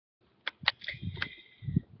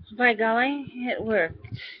By golly, it worked.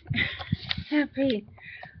 Happy.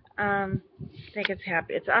 I think it's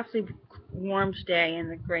happy. It's awfully warm today in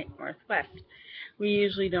the Great Northwest. We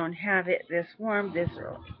usually don't have it this warm this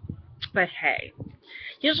early. But hey,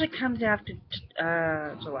 usually comes after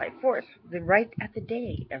July 4th, right at the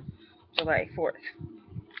day of July 4th,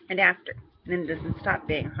 and after. And then it doesn't stop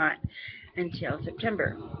being hot until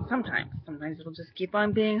September. Sometimes it'll just keep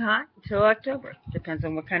on being hot until October. Depends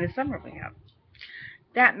on what kind of summer we have.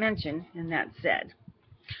 That mentioned and that said,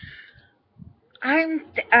 I'm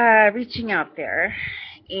reaching out there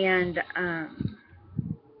and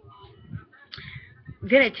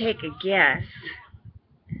gonna take a guess.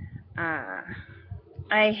 Uh,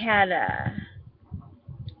 I had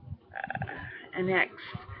an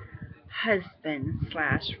ex-husband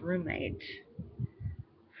slash roommate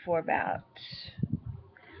for about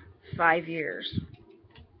 5 years.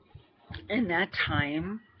 In that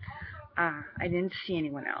time, I didn't see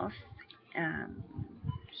anyone else. Um,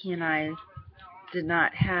 he and I did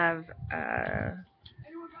not have a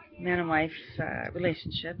man and wife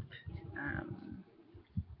relationship. Um,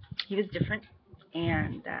 he was different,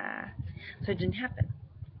 and so it didn't happen.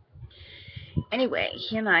 Anyway,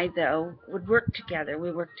 he and I, though, would work together.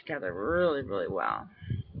 We worked together really, really well.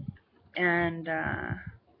 And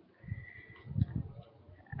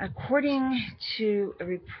according to a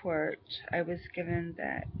report I was given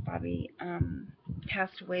that Bobby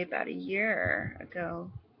passed away about a year ago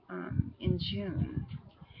in June,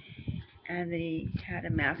 and that he had a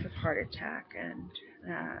massive heart attack, and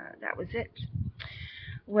that was it.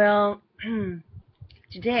 Well,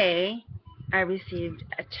 today I received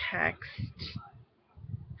a text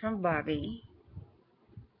from Bobby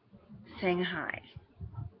saying hi.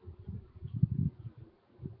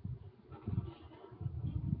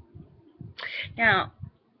 Now,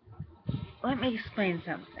 let me explain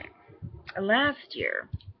something. Last year,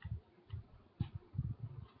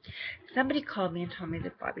 somebody called me and told me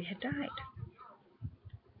that Bobby had died.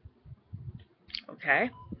 Okay?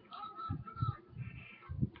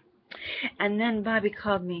 And then Bobby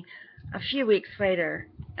called me a few weeks later,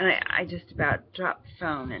 and I just about dropped the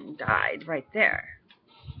phone and died right there.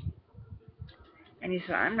 And he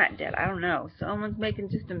said, I'm not dead. I don't know. Someone's making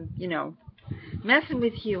just messing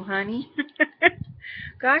with you, honey.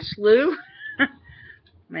 Gosh, Lou.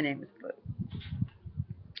 My name is Lou.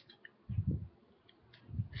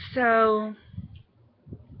 So,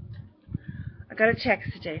 I got a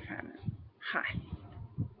text today from him. Hi.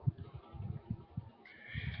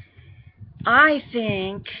 I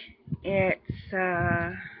think it's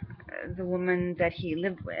the woman that he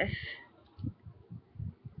lived with.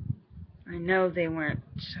 I know they weren't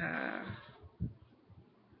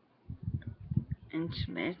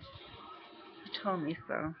intimate. He told me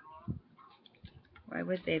so. Why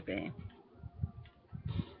would they be?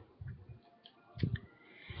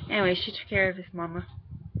 Anyway, she took care of his mama.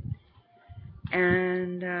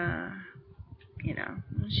 And,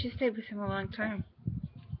 she stayed with him a long time.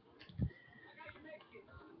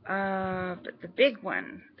 But the big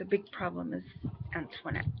problem is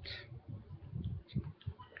Antoinette.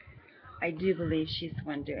 I do believe she's the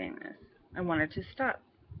one doing this. I want her to stop.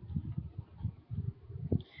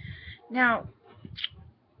 Now,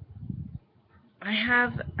 I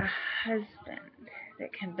have a husband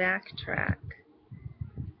that can backtrack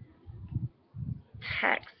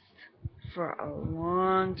texts for a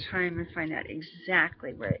long time and find out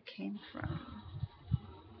exactly where it came from.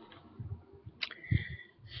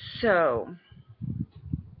 So,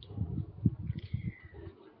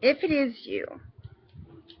 if it is you,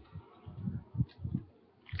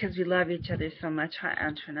 because we love each other so much, huh,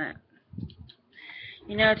 Antoinette?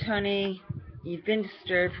 You know, Tony, you've been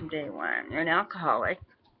disturbed from day one. You're an alcoholic.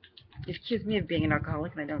 You've accused me of being an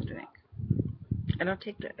alcoholic, and I don't drink. I don't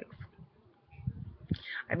take drugs.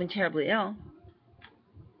 I've been terribly ill,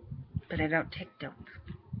 but I don't take dope.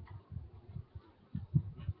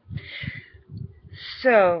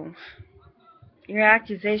 So, your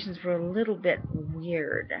accusations were a little bit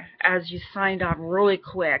weird, as you signed off really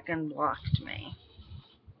quick and blocked me.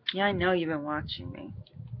 Yeah, I know you've been watching me.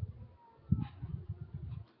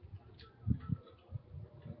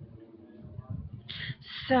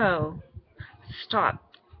 So, stop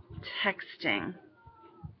texting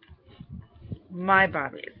my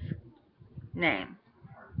Bobby's name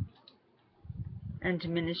and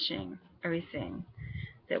diminishing everything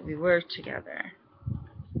that we were together.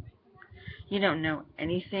 You don't know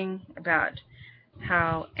anything about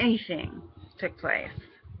how anything took place.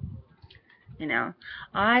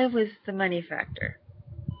 I was the money factor.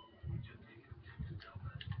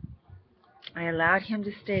 I allowed him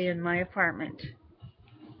to stay in my apartment.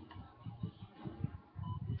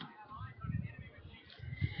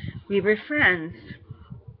 We were friends.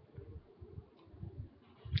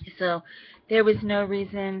 So there was no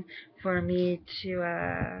reason for me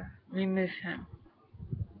to remove him.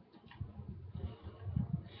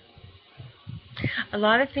 A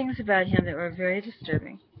lot of things about him that were very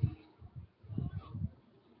disturbing.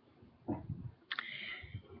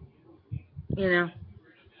 You know,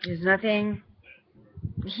 there's nothing,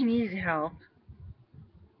 he needs help.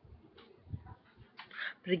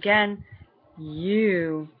 But again,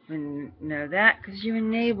 you know that because you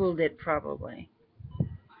enabled it probably.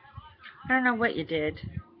 I don't know what you did.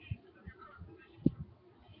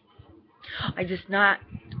 I just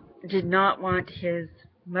did not want his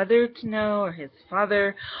mother to know or his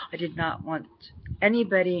father. I did not want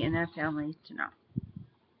anybody in that family to know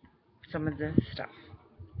some of the stuff.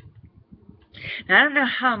 Now, I don't know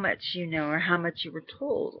how much you know or how much you were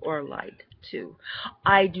told or lied to.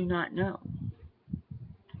 I do not know.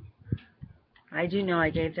 I do know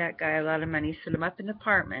I gave that guy a lot of money, set him up in an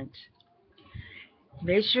apartment,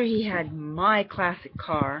 made sure he had my classic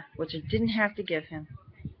car, which I didn't have to give him,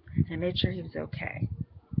 and made sure he was okay.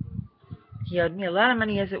 He owed me a lot of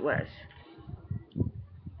money as it was.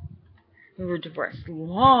 We were divorced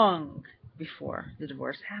long before the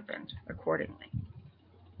divorce happened, accordingly.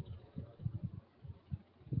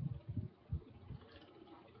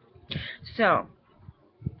 So,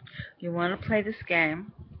 you want to play this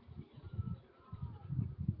game,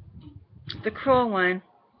 the cruel one,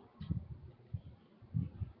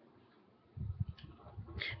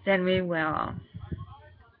 then we will.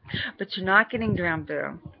 But you're not getting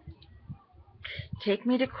Drambo. Take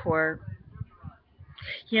me to court.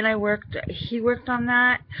 He worked on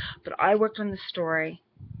that, but I worked on the story.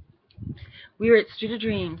 We were at Street of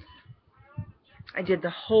Dreams. I did the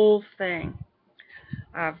whole thing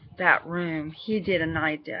of that room. He did and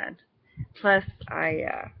I did. Plus,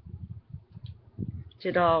 I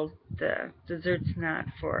did all the desserts and that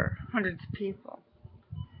for hundreds of people.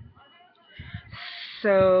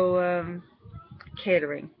 So,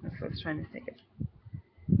 catering, that's what I was trying to think of.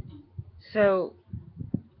 So,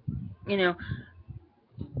 you know,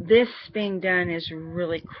 this being done is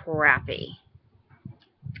really crappy.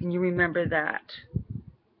 And you remember that.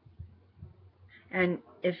 And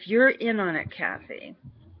if you're in on it, Kathy,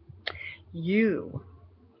 you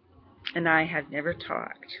and I have never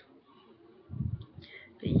talked.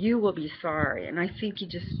 But you will be sorry. And I think you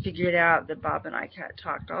just figured out that Bob and I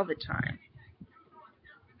talked all the time.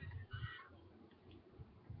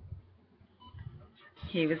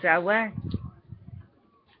 He was that way.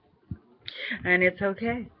 And it's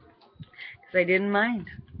okay. Because I didn't mind.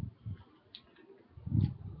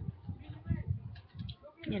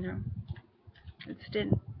 You know, it just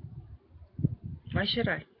didn't. Why should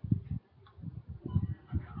I?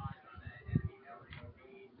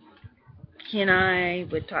 He and I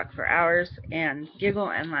would talk for hours and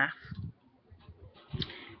giggle and laugh.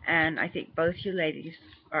 And I think both you ladies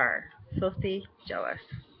are filthy jealous.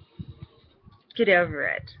 Get over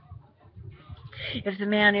it. If the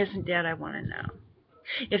man isn't dead, I want to know.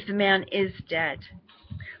 If the man is dead,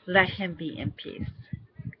 let him be in peace.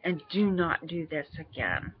 And do not do this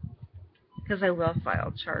again. Because I will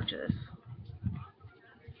file charges.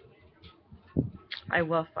 I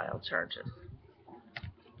will file charges.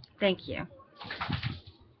 Thank you.